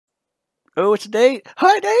Oh, it's Nate.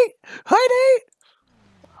 Hi, Nate. Hi, Nate.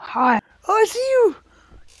 Hi. Oh, I see you.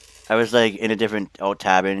 I was like in a different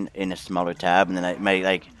tab in a smaller tab, and then my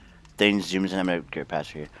like thing zooms in. I'm gonna get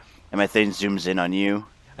past here, and my thing zooms in on you.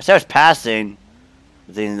 I said I was passing.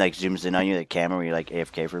 The thing like zooms in on you, the camera where you're like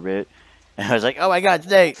AFK for a bit, and I was like, oh my god, it's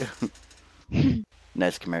Nate.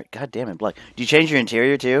 Nice camera. God damn it, Block. Do you change your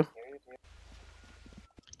interior too?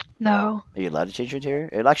 No. Are you allowed to change your interior?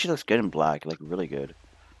 It actually looks good in black, like really good.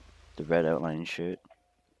 The red outline and shit.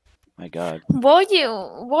 My god. Why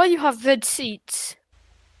you have red seats?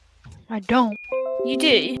 I don't. You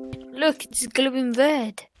do. Look, it's glowing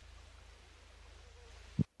red.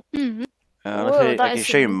 Mm. Whoa, I that can is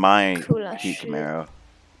show you some my cool ass Heat shit. Camaro.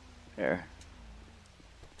 There.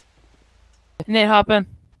 Nate, hop in.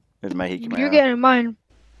 There's my Heat Camaro. You're getting mine.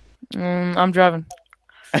 I'm driving.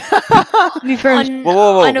 Me first.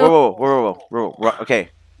 Whoa. Okay.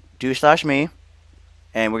 Do/me.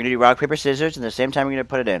 And we're going to do rock, paper, scissors. And at the same time, we're going to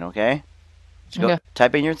put it in, okay? So go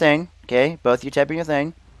type in your thing. Okay? Both of you type in your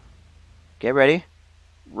thing. Get ready.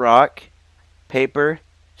 Rock, paper,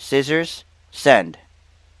 scissors, send.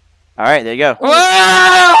 Alright, there you go. Whoa!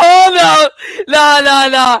 Oh no!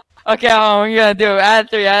 No! Okay, hold on, we're gonna do it. Out of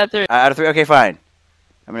three. Out of 3? Okay, fine.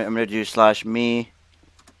 I'm gonna do /me.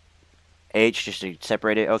 H just to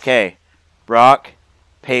separate it. Okay. Rock,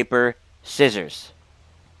 paper, scissors.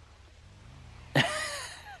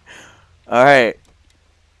 Alright.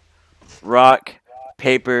 Rock,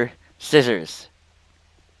 paper, scissors.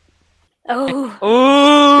 Oh.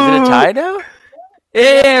 Ooh! Is it a tie now?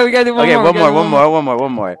 Yeah, we gotta do one more. Okay,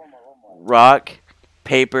 one more. Rock,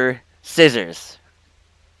 paper, scissors.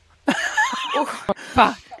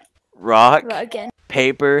 Fuck. Rock, Right again.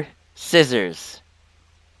 paper, scissors.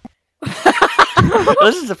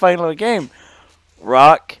 This is the final game.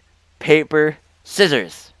 Rock, paper,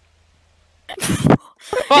 scissors.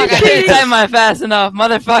 Fuck, I didn't time mine fast enough,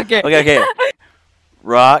 motherfucker. Okay.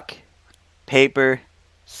 Rock, paper,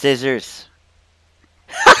 scissors.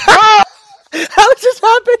 How is this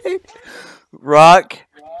happening? Rock,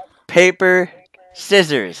 paper,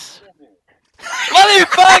 scissors.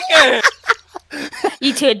 Motherfucker!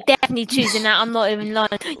 You two are definitely choosing that. I'm not even lying.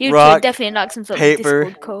 You two Rock, are definitely like some sort of paper,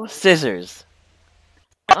 Discord call. scissors.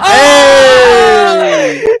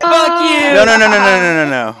 Hey! Oh. Fuck you!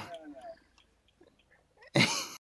 No.